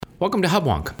Welcome to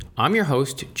Hubwonk. I'm your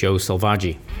host, Joe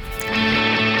Selvaggi.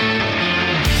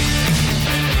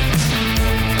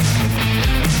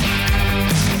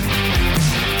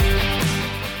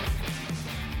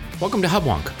 Welcome to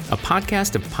Hubwonk, a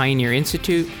podcast of Pioneer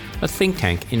Institute, a think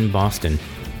tank in Boston.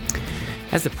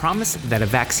 As the promise that a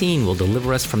vaccine will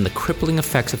deliver us from the crippling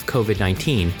effects of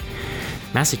COVID-19,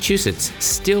 Massachusetts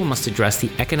still must address the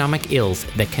economic ills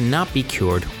that cannot be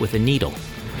cured with a needle.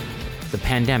 The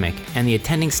pandemic and the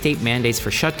attending state mandates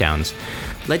for shutdowns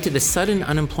led to the sudden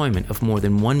unemployment of more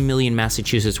than 1 million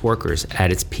Massachusetts workers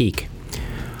at its peak.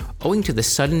 Owing to the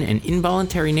sudden and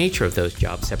involuntary nature of those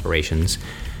job separations,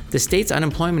 the state's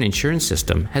unemployment insurance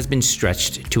system has been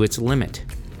stretched to its limit.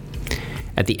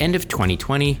 At the end of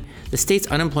 2020, the state's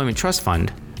unemployment trust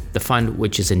fund, the fund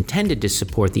which is intended to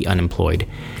support the unemployed,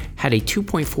 had a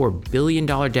 $2.4 billion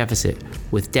deficit,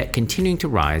 with debt continuing to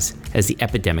rise as the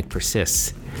epidemic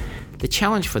persists. The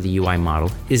challenge for the UI model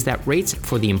is that rates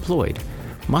for the employed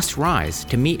must rise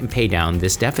to meet and pay down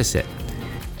this deficit.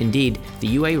 Indeed, the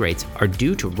UA rates are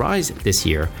due to rise this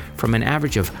year from an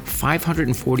average of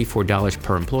 $544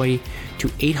 per employee to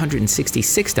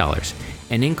 $866,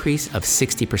 an increase of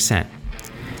 60%.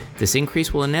 This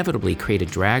increase will inevitably create a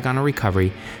drag on a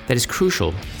recovery that is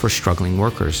crucial for struggling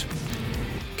workers.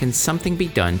 Can something be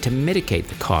done to mitigate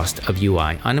the cost of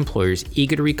UI on employers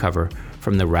eager to recover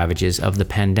from the ravages of the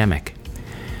pandemic?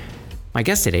 My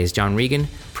guest today is John Regan,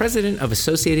 president of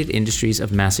Associated Industries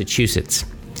of Massachusetts.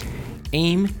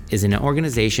 AIM is an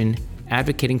organization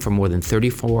advocating for more than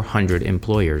 3,400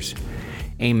 employers.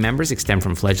 AIM members extend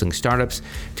from fledgling startups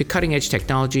to cutting-edge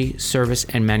technology, service,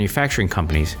 and manufacturing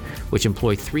companies, which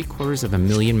employ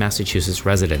 750,000 Massachusetts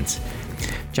residents.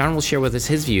 John will share with us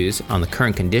his views on the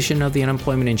current condition of the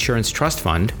Unemployment Insurance Trust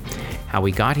Fund, how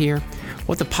we got here,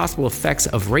 what the possible effects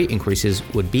of rate increases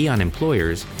would be on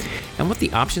employers, and what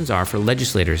the options are for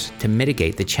legislators to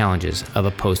mitigate the challenges of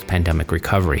a post-pandemic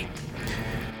recovery.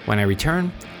 When I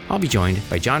return, I'll be joined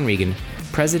by John Regan,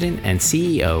 President and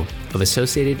CEO of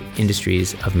Associated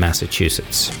Industries of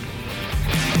Massachusetts.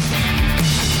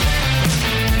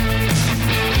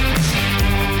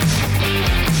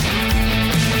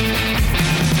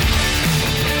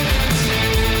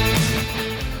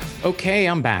 Okay,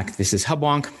 I'm back. This is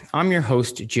Hubwonk. I'm your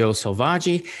host, Joe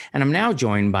Selvaggi, and I'm now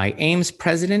joined by AIM's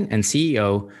President and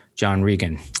CEO, John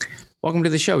Regan. Welcome to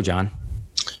the show, John.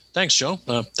 Thanks, Joe.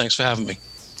 Thanks for having me.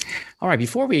 All right,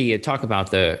 before we talk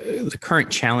about the current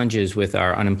challenges with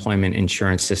our unemployment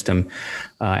insurance system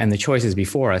and the choices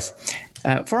before us,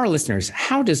 for our listeners,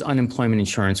 how does unemployment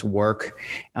insurance work,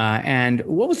 and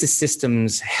what was the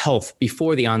system's health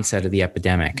before the onset of the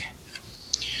epidemic?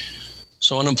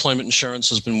 So unemployment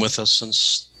insurance has been with us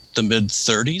since the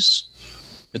mid-30s.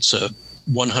 It's a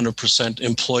 100%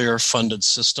 employer-funded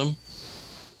system.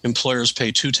 Employers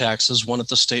pay two taxes, one at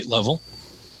the state level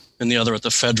and the other at the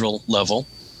federal level.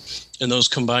 And those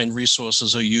combined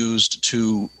resources are used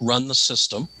to run the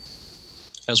system,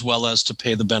 as well as to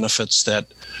pay the benefits that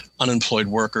unemployed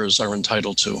workers are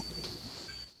entitled to.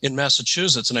 In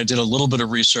Massachusetts, and I did a little bit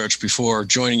of research before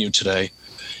joining you today,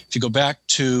 if you go back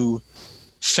to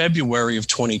February of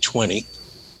 2020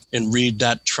 and read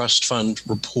that trust fund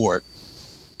report,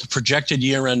 the projected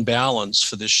year-end balance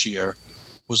for this year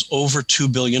was over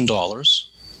 $2 billion,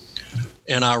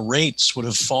 and our rates would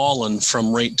have fallen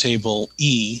from rate table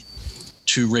E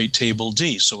to rate table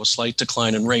D. So a slight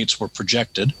decline in rates were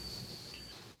projected.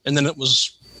 And then it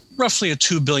was roughly a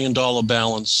 $2 billion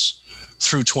balance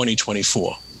through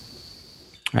 2024.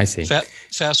 I see.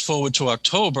 Fast forward to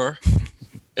October,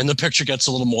 and the picture gets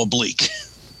a little more bleak.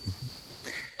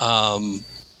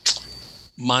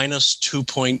 Minus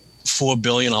 $2.4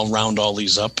 billion, I'll round all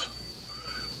these up.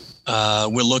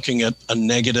 We're looking at a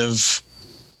negative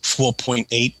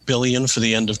 $4.8 billion for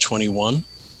the end of 21.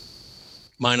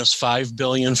 Minus $5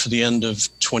 billion for the end of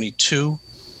 22,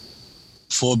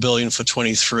 $4 billion for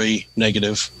 23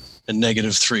 negative, and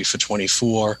negative 3 for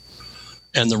 24.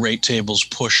 And the rate tables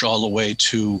push all the way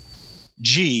to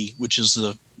G, which is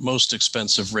the most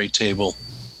expensive rate table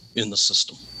in the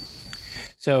system.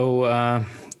 So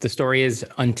the story is,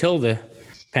 until the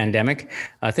pandemic,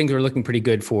 things were looking pretty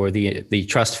good for the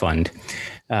trust fund.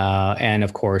 And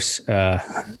of course,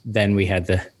 then we had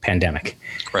the pandemic.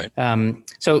 Right.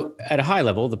 So at a high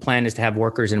level, the plan is to have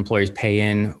workers and employers pay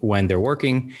in when they're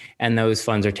working, and those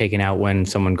funds are taken out when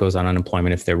someone goes on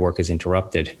unemployment if their work is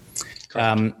interrupted.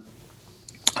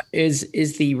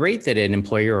 Is the rate that an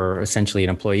employer or essentially an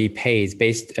employee pays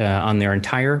based on their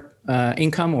entire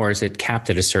income, or is it capped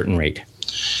at a certain rate?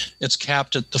 It's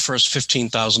capped at the first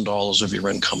 $15,000 of your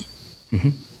income.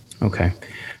 Mm-hmm. Okay.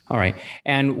 All right.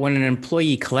 And when an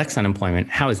employee collects unemployment,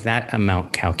 how is that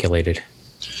amount calculated?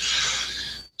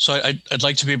 So I'd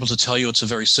like to be able to tell you it's a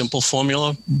very simple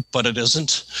formula, but it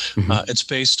isn't. Mm-hmm. It's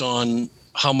based on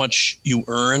how much you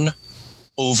earn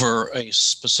over a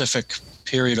specific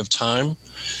period of time.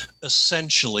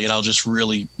 Essentially, and I'll just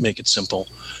really make it simple,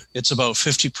 it's about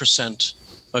 50%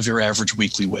 of your average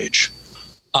weekly wage,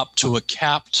 up to a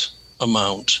capped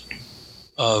amount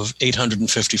of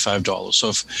 $855. So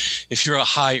if you're a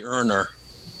high earner,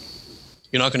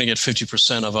 you're not going to get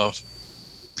 50% of a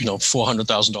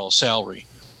 $400,000 salary.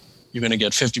 You're going to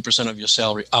get 50% of your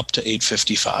salary up to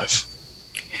 $855.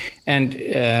 And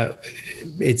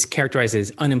it's characterized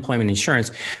as unemployment insurance.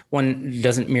 One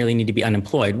doesn't merely need to be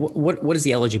unemployed. What is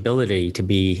the eligibility to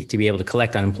be able to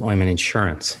collect unemployment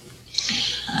insurance?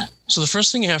 So the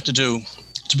first thing you have to do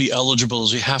to be eligible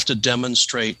is you have to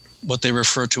demonstrate what they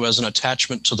refer to as an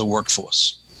attachment to the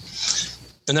workforce.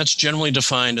 And that's generally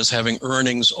defined as having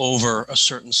earnings over a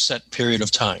certain set period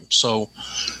of time. So,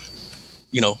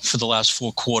 for the last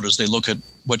 4 quarters, they look at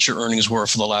what your earnings were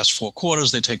for the last 4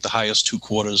 quarters. They take the highest 2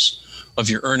 quarters of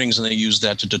your earnings and they use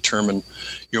that to determine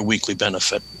your weekly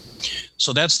benefit.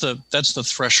 So that's the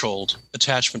threshold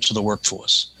attachment to the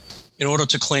workforce. In order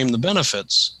to claim the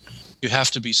benefits, you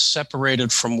have to be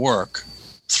separated from work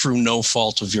through no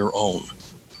fault of your own.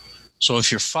 So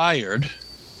if you're fired,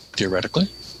 theoretically,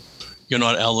 you're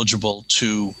not eligible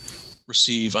to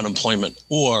receive unemployment.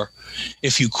 Or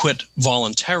if you quit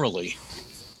voluntarily,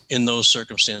 in those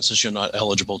circumstances, you're not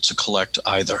eligible to collect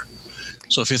either.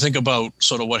 So if you think about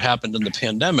sort of what happened in the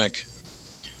pandemic,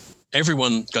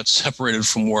 everyone got separated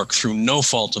from work through no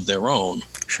fault of their own.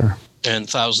 Sure. And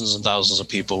thousands of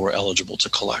people were eligible to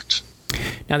collect.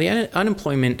 Now, the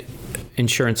unemployment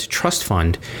insurance trust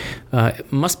fund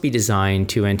must be designed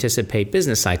to anticipate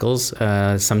business cycles,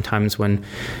 sometimes when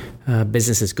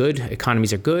business is good,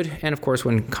 economies are good, and of course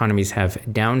when economies have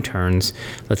downturns,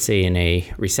 let's say in a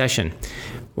recession.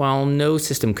 While no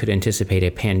system could anticipate a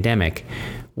pandemic,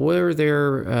 were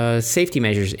there safety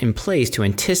measures in place to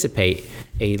anticipate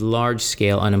a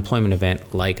large-scale unemployment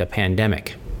event like a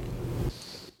pandemic?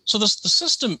 So the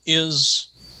system is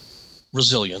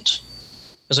resilient.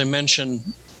 As I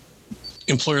mentioned,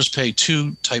 employers pay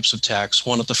 2 types of tax,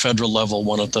 one at the federal level,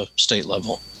 one at the state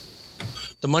level.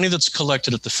 The money that's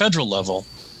collected at the federal level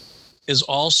is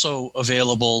also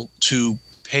available to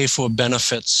pay for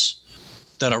benefits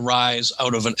that arise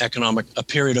out of a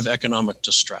period of economic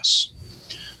distress.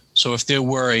 So if there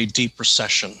were a deep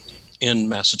recession in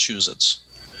Massachusetts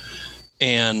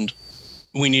and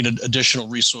we needed additional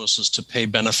resources to pay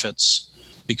benefits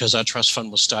because our trust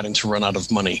fund was starting to run out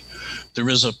of money, there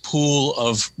is a pool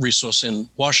of resource in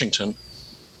Washington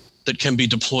that can be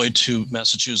deployed to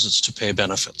Massachusetts to pay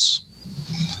benefits.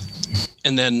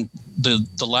 And then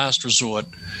the last resort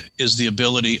is the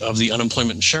ability of the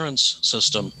unemployment insurance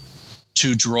system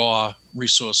to draw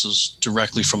resources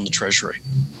directly from the Treasury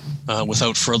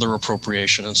without further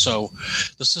appropriation. And so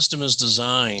the system is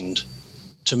designed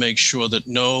to make sure that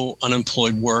no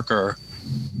unemployed worker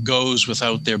goes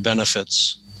without their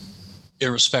benefits,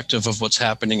 irrespective of what's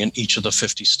happening in each of the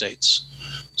 50 states.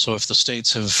 So if the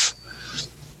states have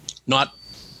not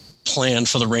planned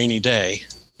for the rainy day,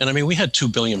 and I mean, we had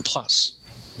 $2 billion plus,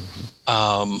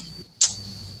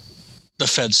 the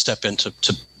feds step in to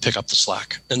pick up the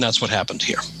slack. And that's what happened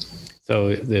here.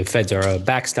 So the feds are a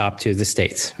backstop to the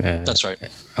states. That's right.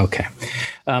 Okay.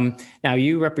 Now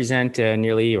you represent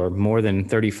nearly or more than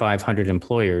 3,500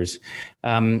 employers.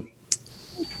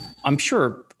 I'm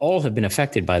sure all have been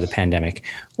affected by the pandemic.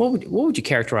 What would you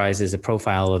characterize as a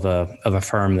profile of a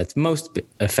firm that's most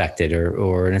affected,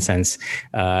 or in a sense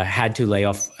had to lay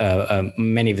off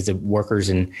many of its workers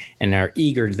and are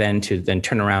eager then to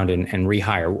turn around and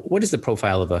rehire? What does the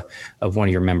profile of one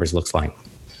of your members looks like?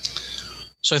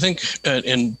 So I think,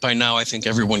 and by now I think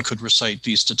everyone could recite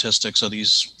these statistics or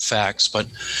these facts, but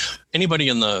anybody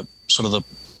in the sort of the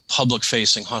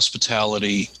public-facing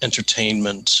hospitality,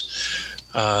 entertainment,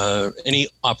 any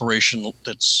operation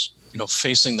that's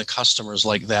facing the customers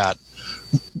like that,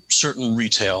 certain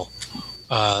retail,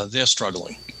 they're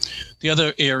struggling. The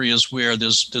other areas where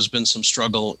there's been some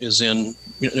struggle is in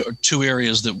 2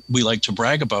 areas that we like to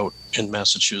brag about in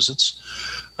Massachusetts,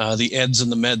 the eds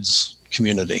and the meds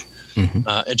community. Mm-hmm.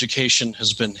 Education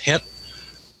has been hit.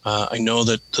 I know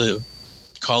that the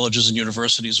colleges and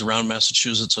universities around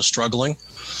Massachusetts are struggling.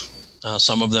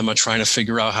 Some of them are trying to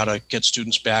figure out how to get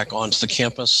students back onto the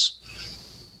campus.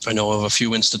 I know of a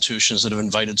few institutions that have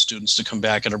invited students to come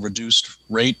back at a reduced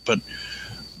rate, but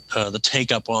the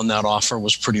take-up on that offer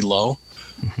was pretty low.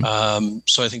 Mm-hmm.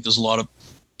 So I think there's a lot of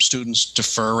students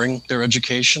deferring their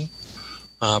education,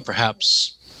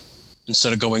 perhaps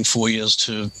instead of going 4 years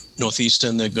to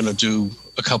Northeastern, they're going to do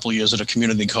a couple of years at a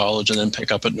community college and then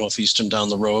pick up at Northeastern down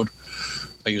the road.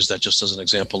 I use that just as an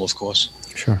example, of course.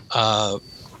 Sure.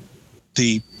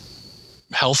 The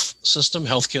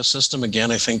healthcare system,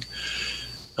 again, I think,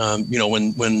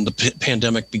 when the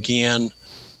pandemic began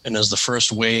and as the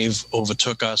first wave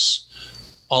overtook us,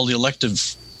 all the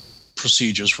elective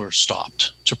procedures were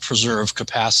stopped to preserve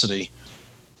capacity,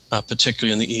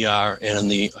 particularly in the ER and in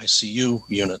the ICU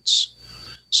units.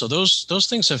 So those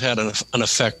things have had an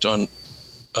effect on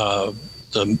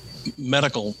the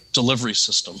medical delivery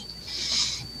system.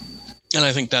 And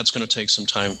I think that's going to take some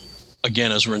time,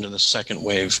 again, as we're into the second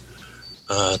wave,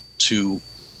 to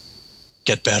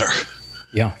get better.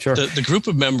 Yeah, sure. The group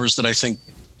of members that I think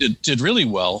did really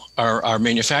well are our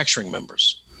manufacturing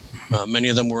members. Many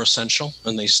of them were essential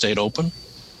and they stayed open.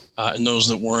 And those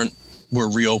that weren't were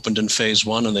reopened in phase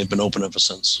one, and they've been open ever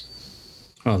since.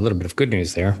 Oh, a little bit of good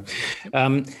news there.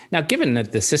 Now, given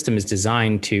that the system is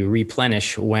designed to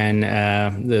replenish when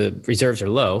the reserves are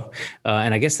low,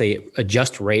 and I guess they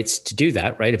adjust rates to do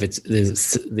that, right? If it's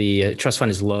the trust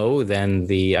fund is low, then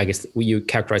I guess what you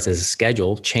characterize as a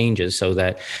schedule changes so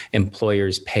that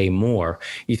employers pay more.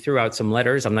 You threw out some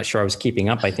letters. I'm not sure I was keeping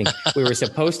up. I think we were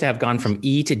supposed to have gone from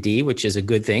E to D, which is a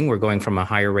good thing. We're going from a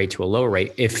higher rate to a lower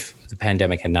rate if the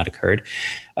pandemic had not occurred.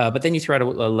 But then you threw out a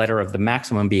letter of the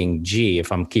maximum being G,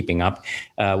 if I'm keeping up,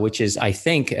 which is, I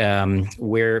think,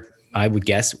 where I would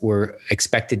guess we're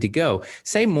expected to go.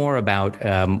 Say more about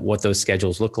what those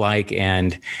schedules look like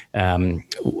and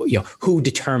who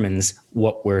determines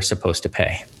what we're supposed to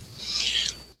pay.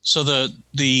 So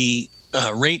the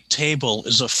rate table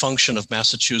is a function of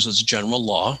Massachusetts general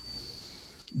law.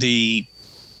 The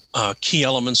key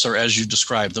elements are as you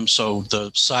described them. So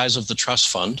the size of the trust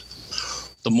fund,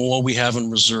 the more we have in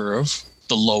reserve,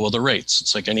 the lower the rates.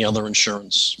 It's like any other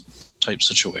insurance type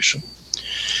situation.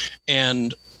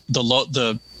 And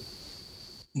the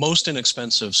most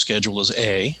inexpensive schedule is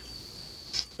A,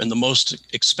 and the most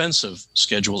expensive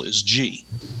schedule is G.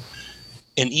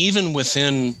 And even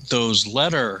within those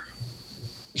letter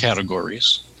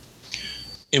categories,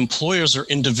 employers are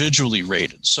individually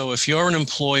rated. So if you're an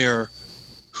employer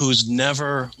who's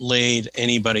never laid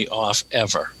anybody off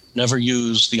ever, never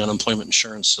used the unemployment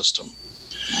insurance system,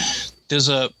 there's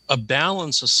a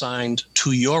balance assigned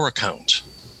to your account.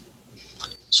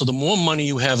 So the more money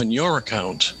you have in your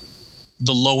account,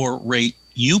 the lower rate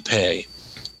you pay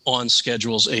on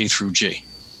schedules A through G.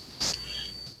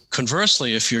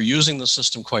 Conversely, if you're using the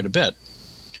system quite a bit,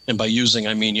 and by using,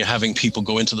 I mean you're having people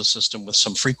go into the system with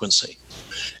some frequency,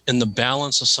 and the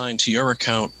balance assigned to your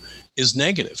account is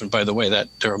negative. And by the way, that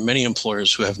there are many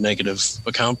employers who have negative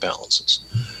account balances.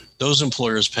 Those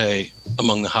employers pay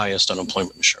among the highest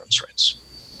unemployment insurance rates.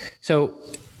 So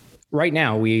right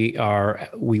now we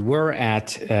were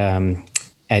at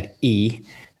E,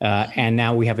 and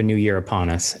now we have a new year upon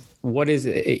us. What is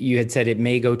it? You had said it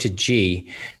may go to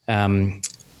G.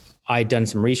 I'd done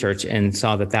some research and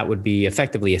saw that would be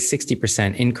effectively a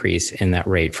 60% increase in that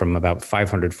rate from about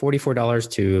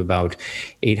 $544 to about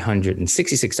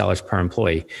 $866 per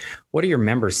employee. What are your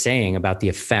members saying about the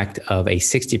effect of a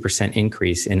 60%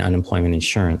 increase in unemployment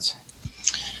insurance?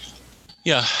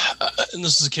 Yeah, and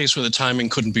this is a case where the timing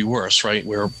couldn't be worse, right?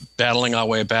 We're battling our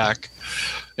way back,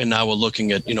 and now we're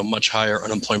looking at much higher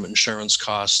unemployment insurance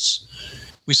costs.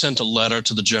 We sent a letter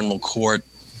to the general court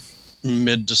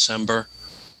mid-December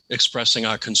expressing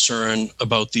our concern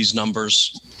about these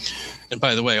numbers. And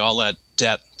by the way, all that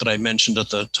debt that I mentioned at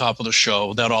the top of the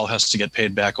show, that all has to get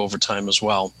paid back over time as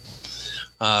well.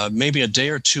 Maybe a day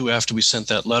or two after we sent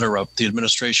that letter up, the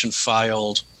administration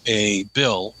filed a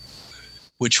bill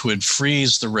which would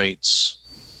freeze the rates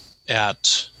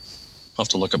at, I'll have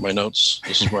to look at my notes.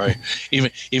 This is where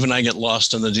even I get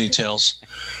lost in the details.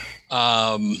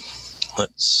 Let's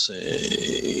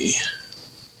see.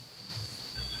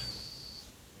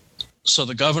 So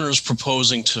the governor is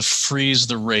proposing to freeze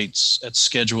the rates at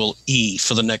Schedule E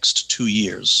for the next 2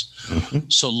 years. Mm-hmm.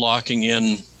 So locking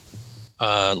in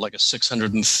like a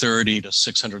 $630 to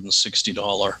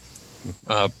 $660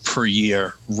 per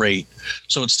year rate.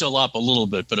 So it's still up a little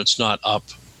bit, but it's not up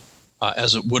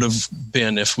as it would have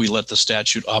been if we let the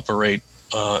statute operate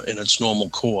in its normal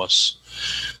course.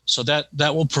 So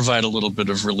that will provide a little bit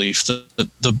of relief.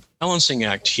 The balancing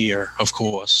act here, of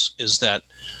course, is that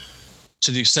to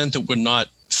the extent that we're not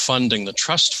funding the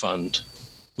trust fund,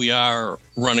 we are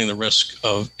running the risk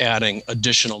of adding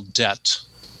additional debt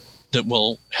that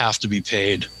will have to be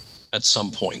paid at some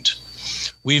point.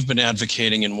 We've been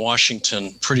advocating in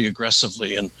Washington pretty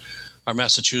aggressively, and our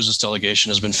Massachusetts delegation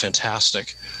has been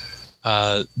fantastic,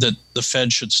 that the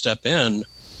Fed should step in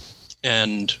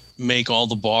and make all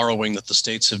the borrowing that the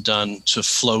states have done to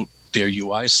float their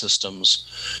UI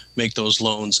systems, make those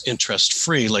loans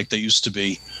interest-free like they used to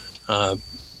be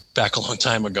back a long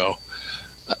time ago.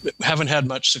 Haven't had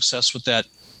much success with that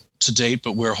to date,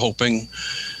 but we're hoping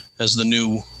as the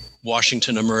new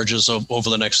Washington emerges over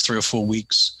the next 3 or 4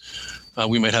 weeks,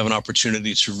 we might have an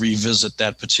opportunity to revisit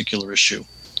that particular issue.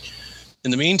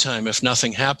 In the meantime, if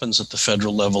nothing happens at the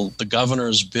federal level, the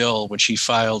governor's bill, which he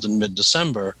filed in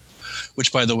mid-December,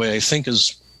 which, by the way, I think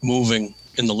is moving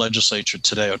in the legislature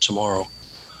today or tomorrow,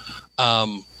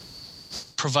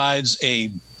 provides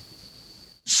a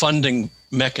funding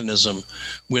mechanism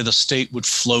where the state would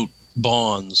float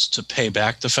bonds to pay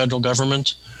back the federal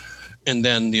government, and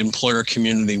then the employer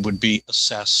community would be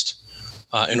assessed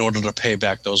in order to pay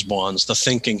back those bonds. The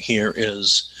thinking here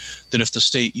is that if the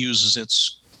state uses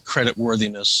its credit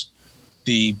worthiness,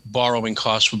 the borrowing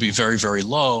costs would be very, very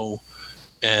low,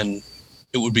 and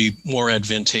it would be more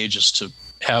advantageous to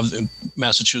have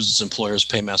Massachusetts employers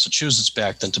pay Massachusetts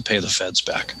back than to pay the feds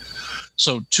back.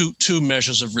 So two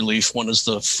measures of relief. One is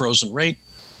the frozen rate,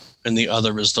 and the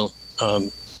other is the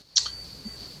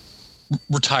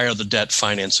retire the debt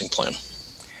financing plan.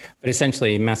 But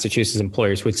essentially, Massachusetts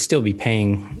employers would still be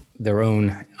paying their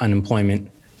own unemployment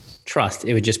trust.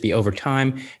 It would just be over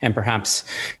time, and perhaps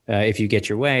if you get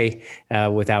your way,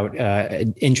 without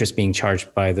interest being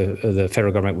charged by the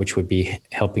federal government, which would be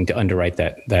helping to underwrite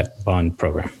that bond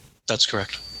program. That's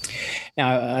correct.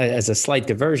 Now, as a slight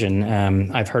diversion,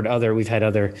 we've had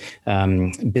other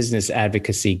business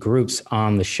advocacy groups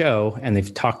on the show, and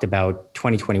they've talked about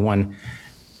 2021,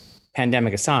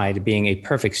 pandemic aside, being a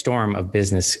perfect storm of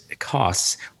business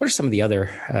costs. What are some of the other,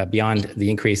 beyond the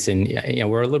increase in,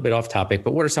 we're a little bit off topic,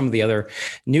 but what are some of the other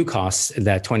new costs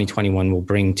that 2021 will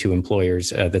bring to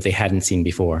employers that they hadn't seen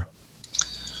before?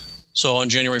 So on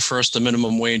January 1st, the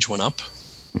minimum wage went up.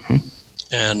 Mm-hmm.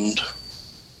 And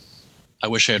I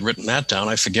wish I had written that down.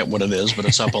 I forget what it is, but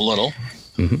it's up a little.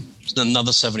 Mm-hmm. It's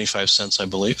another 75 cents, I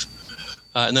believe.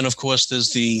 And then, of course,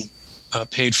 there's the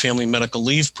paid family medical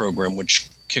leave program, which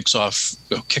kicked off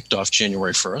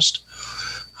January 1st.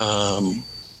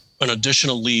 An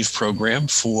additional leave program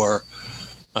for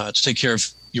to take care of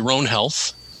your own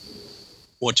health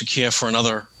or to care for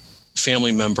another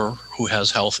family member who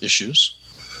has health issues,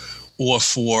 or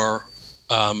for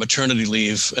maternity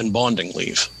leave and bonding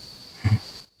leave.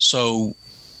 So,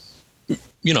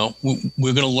 we're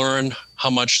going to learn how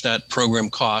much that program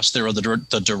costs. There are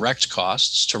the direct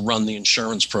costs to run the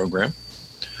insurance program.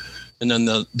 And then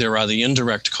there are the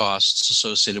indirect costs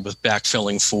associated with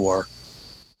backfilling for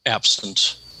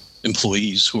absent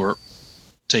employees who are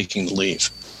taking the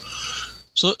leave.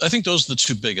 So I think those are the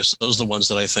two biggest. Those are the ones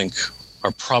that I think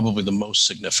are probably the most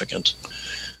significant.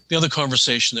 The other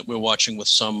conversation that we're watching with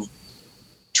some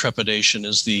trepidation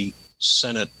is the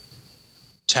Senate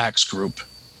tax group.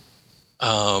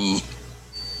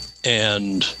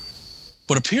 And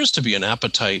what appears to be an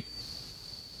appetite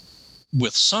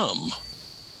with some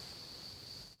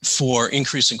for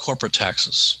increasing corporate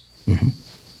taxes. Mm-hmm.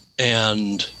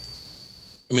 And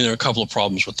there are a couple of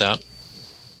problems with that.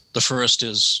 The first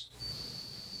is,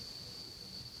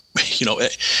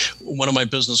 one of my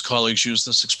business colleagues used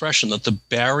this expression that the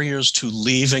barriers to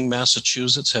leaving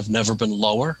Massachusetts have never been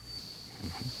lower.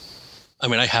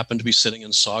 I happen to be sitting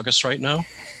in Saugus right now.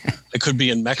 I could be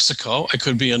in Mexico. I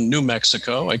could be in New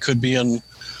Mexico. I could be in,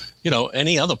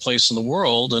 any other place in the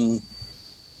world. And,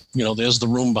 there's the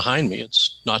room behind me.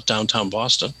 It's not downtown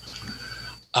Boston.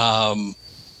 And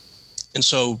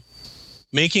so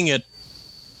making it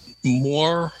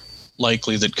more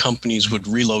likely that companies would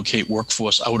relocate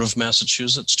workforce out of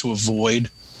Massachusetts to avoid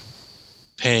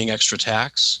paying extra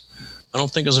tax, I don't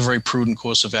think is a very prudent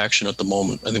course of action at the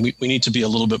moment. I think we need to be a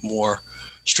little bit more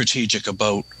strategic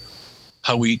about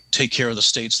how we take care of the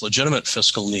state's legitimate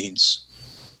fiscal needs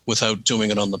without doing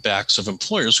it on the backs of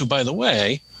employers who, by the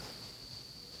way,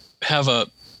 have a,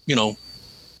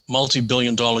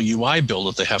 multi-billion-dollar UI bill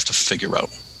that they have to figure out.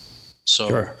 So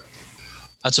sure.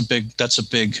 That's a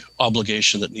big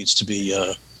obligation that needs to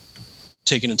be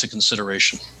taken into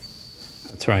consideration.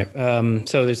 That's right.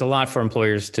 So there's a lot for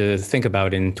employers to think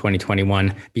about in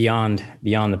 2021 beyond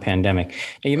the pandemic.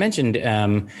 Now, you mentioned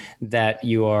that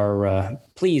you are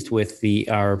pleased with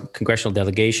our congressional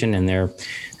delegation and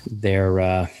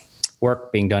their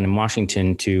work being done in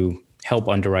Washington to help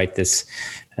underwrite this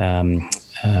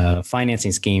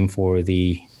financing scheme for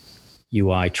the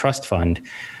UI Trust Fund.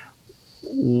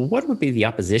 What would be the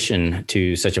opposition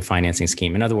to such a financing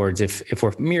scheme? In other words, if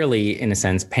we're merely, in a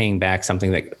sense, paying back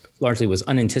something that largely was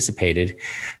unanticipated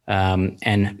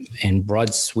and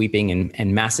broad sweeping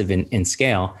and massive in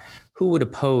scale, who would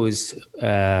oppose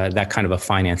that kind of a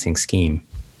financing scheme?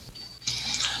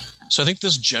 So I think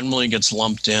this generally gets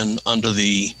lumped in under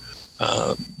the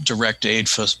direct aid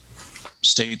for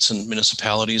states and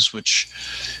municipalities, which,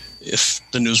 if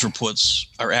the news reports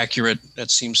are accurate, that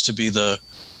seems to be the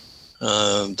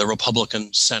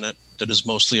Republican Senate that is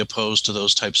mostly opposed to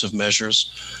those types of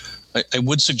measures. I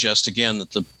would suggest again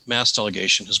that the Mass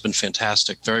delegation has been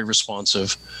fantastic, very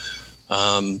responsive.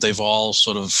 They've all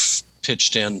sort of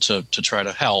pitched in to try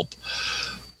to help.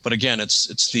 But again,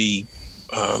 it's the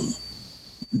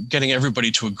getting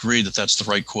everybody to agree that that's the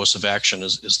right course of action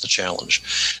is the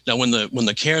challenge. Now, when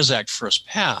the CARES Act first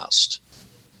passed,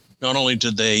 not only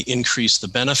did they increase the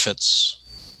benefits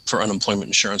for unemployment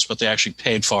insurance, but they actually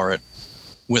paid for it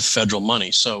with federal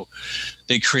money. So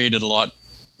they created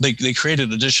they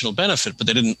created additional benefit, but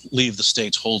they didn't leave the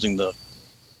states holding the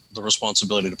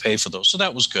responsibility to pay for those. So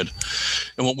that was good.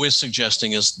 And what we're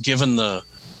suggesting is, given the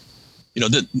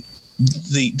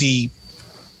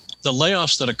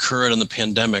layoffs that occurred in the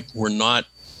pandemic were not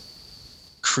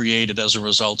created as a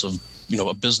result of,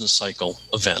 a business cycle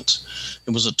event.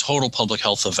 It was a total public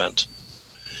health event.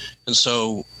 And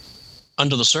so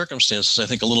under the circumstances, I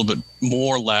think a little bit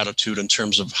more latitude in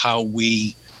terms of how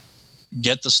we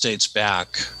get the states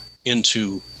back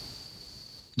into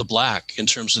the black in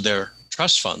terms of their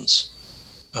trust funds.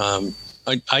 I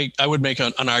would make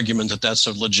an argument that that's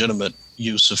a legitimate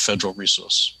use of federal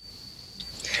resource.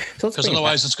 Because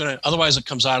otherwise it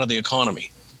comes out of the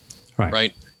economy,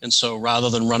 right? And so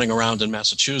rather than running around in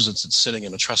Massachusetts, it's sitting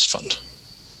in a trust fund.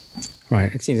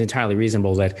 Right. It seems entirely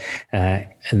reasonable that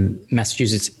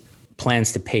Massachusetts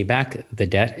plans to pay back the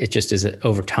debt. It just is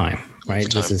over time, right?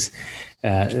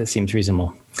 It seems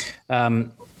reasonable.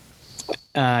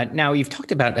 Now, you've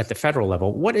talked about at the federal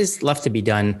level. What is left to be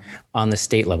done on the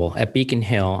state level?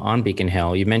 On Beacon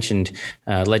Hill, you mentioned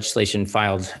legislation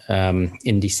filed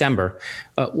in December.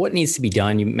 What needs to be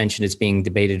done? You mentioned it's being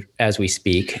debated as we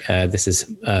speak. This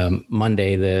is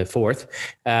Monday, the 4th.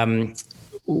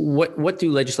 What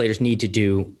do legislators need to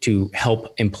do to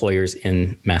help employers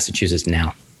in Massachusetts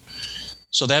now?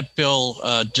 So that bill,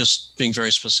 just being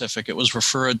very specific, it was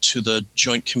referred to the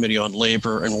Joint Committee on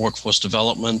Labor and Workforce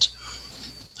Development.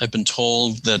 I've been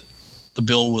told that the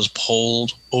bill was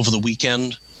polled over the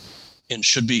weekend and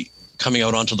should be coming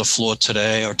out onto the floor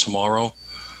today or tomorrow.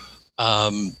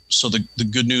 So the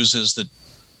good news is that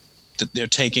they're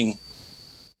taking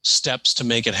steps to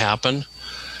make it happen.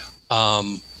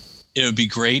 It would be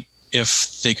great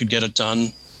if they could get it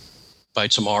done by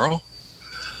tomorrow.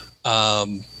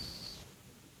 I'm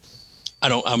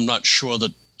not sure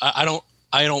that I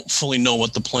don't fully know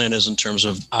what the plan is in terms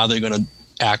of, are they going to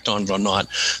act on it or not.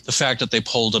 The fact that they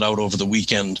polled it out over the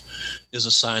weekend is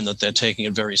a sign that they're taking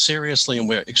it very seriously, and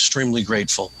we're extremely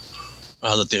grateful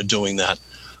that they're doing that.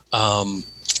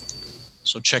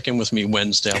 So check in with me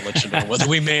Wednesday. I'll let you know whether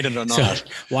we made it or not. So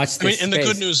watch this and the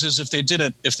good news is, if they did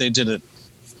it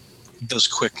this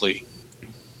quickly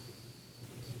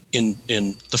in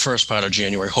the first part of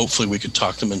January, hopefully we could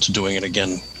talk them into doing it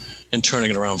again and turning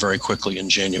it around very quickly in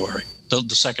January, the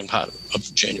second part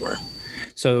of January.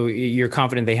 So you're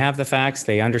confident they have the facts,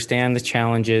 they understand the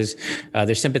challenges,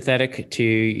 they're sympathetic to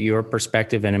your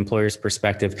perspective and employers'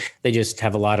 perspective. They just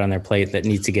have a lot on their plate that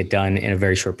needs to get done in a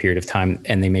very short period of time,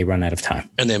 and they may run out of time.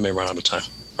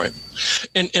 Right.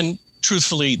 And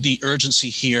truthfully, the urgency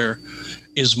here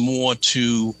is more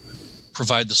to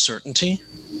provide the certainty.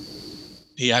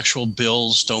 The actual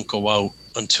bills don't go out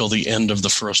until the end of the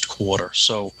first quarter.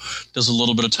 So there's a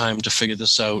little bit of time to figure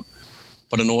this out.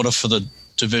 But in order for the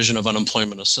Division of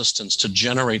Unemployment Assistance to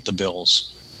generate the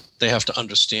bills, they have to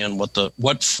understand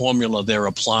what formula they're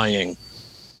applying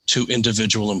to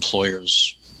individual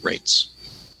employers' rates.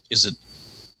 Is it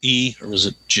E or is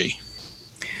it G?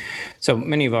 So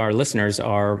many of our listeners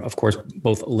are, of course,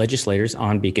 both legislators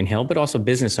on Beacon Hill, but also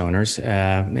business owners,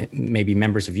 maybe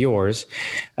members of yours.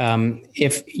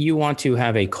 If you want to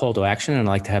have a call to action, and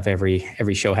I'd like to have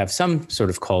every show have some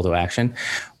sort of call to action,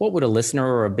 what would a listener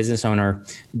or a business owner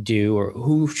do, or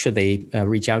who should they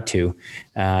reach out to,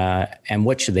 and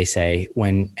what should they say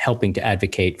when helping to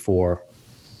advocate for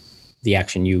the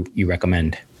action you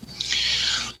recommend?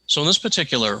 So in this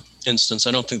particular instance,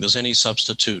 I don't think there's any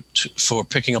substitute for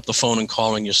picking up the phone and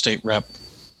calling your state rep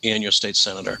and your state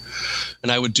senator.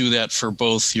 And I would do that for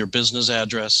both your business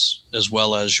address as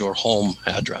well as your home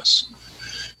address.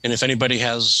 And if anybody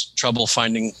has trouble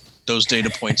finding those data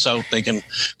points out, they can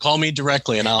call me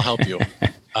directly and I'll help you.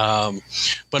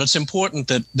 But it's important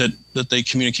that they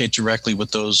communicate directly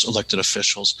with those elected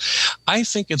officials. I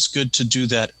think it's good to do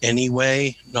that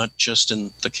anyway, not just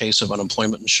in the case of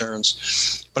unemployment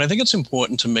insurance, but I think it's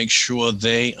important to make sure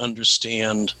they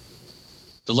understand,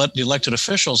 the elected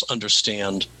officials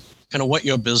understand kind of what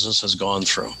your business has gone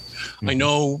through. Mm-hmm. I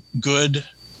know good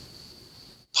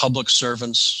public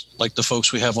servants like the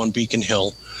folks we have on Beacon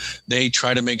Hill, they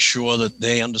try to make sure that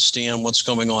they understand what's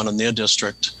going on in their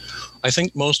district. I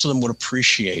think most of them would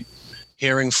appreciate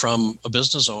hearing from a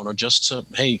business owner just to,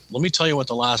 hey, let me tell you what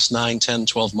the last 9, 10,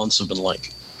 12 months have been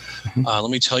like. Mm-hmm.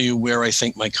 Let me tell you where I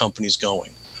think my company's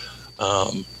going.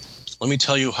 Let me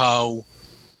tell you how,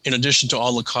 in addition to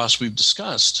all the costs we've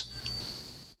discussed,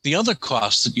 the other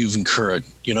costs that you've incurred,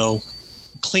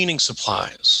 cleaning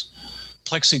supplies,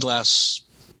 plexiglass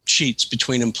sheets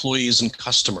between employees and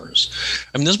customers.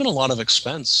 I mean, there's been a lot of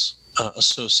expense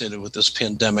associated with this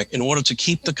pandemic in order to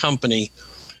keep the company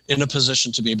in a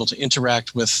position to be able to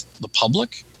interact with the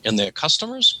public and their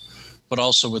customers, but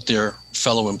also with their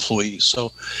fellow employees.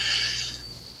 So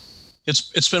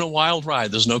it's been a wild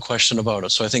ride. There's no question about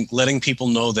it. So I think letting people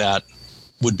know that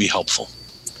would be helpful.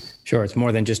 Sure. It's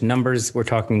more than just numbers. We're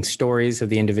talking stories of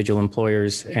the individual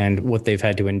employers and what they've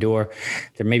had to endure.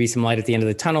 There may be some light at the end of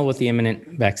the tunnel with the imminent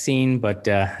vaccine, but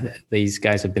these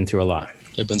guys have been through a lot.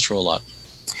 They've been through a lot.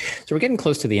 So we're getting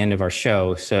close to the end of our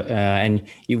show. So, and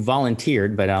you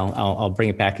volunteered, but I'll bring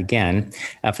it back again.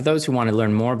 For those who want to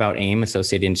learn more about AIM,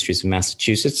 Associated Industries of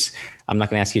Massachusetts, I'm not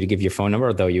going to ask you to give your phone number,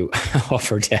 although you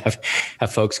offered to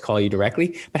have folks call you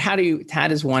directly. But how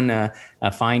does one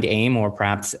find AIM, or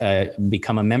perhaps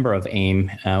become a member of AIM?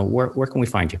 Where can we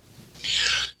find you?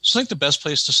 So I think the best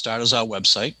place to start is our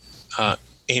website.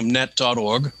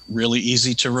 aimnet.org, really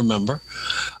easy to remember.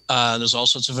 There's all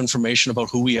sorts of information about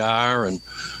who we are and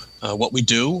what we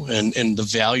do and the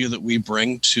value that we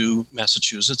bring to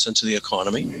Massachusetts and to the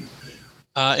economy.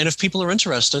 And if people are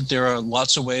interested, there are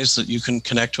lots of ways that you can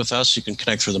connect with us. You can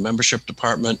connect through the membership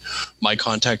department. My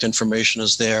contact information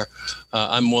is there.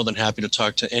 I'm more than happy to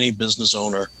talk to any business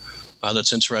owner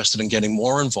that's interested in getting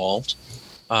more involved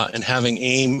and having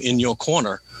AIM in your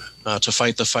corner to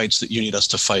fight the fights that you need us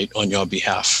to fight on your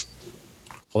behalf.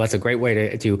 Well, that's a great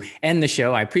way to end the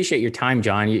show. I appreciate your time,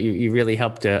 John. You really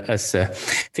helped us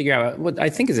figure out what I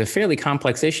think is a fairly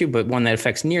complex issue, but one that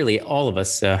affects nearly all of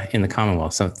us in the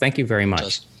Commonwealth. So thank you very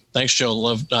much. Thanks, Joe.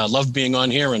 Loved being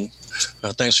on here, and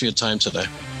thanks for your time today.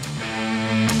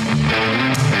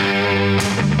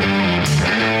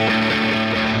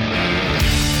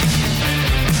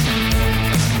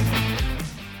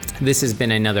 This has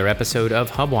been another episode of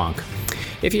Hubwonk.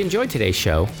 If you enjoyed today's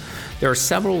show, there are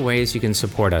several ways you can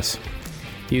support us.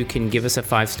 You can give us a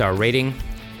 5-star rating,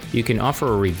 you can offer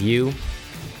a review,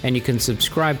 and you can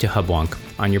subscribe to Hubwonk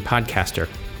on your podcaster.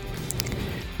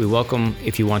 We welcome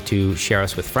if you want to share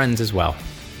us with friends as well.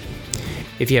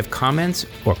 If you have comments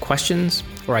or questions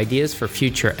or ideas for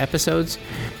future episodes,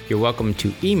 you're welcome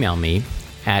to email me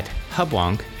at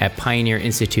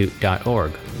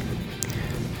hubwonk@pioneerinstitute.org.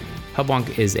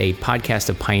 Hubwonk is a podcast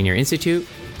of Pioneer Institute,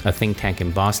 a think tank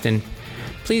in Boston.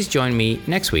 Please join me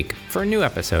next week for a new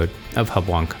episode of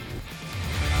Hubwonk.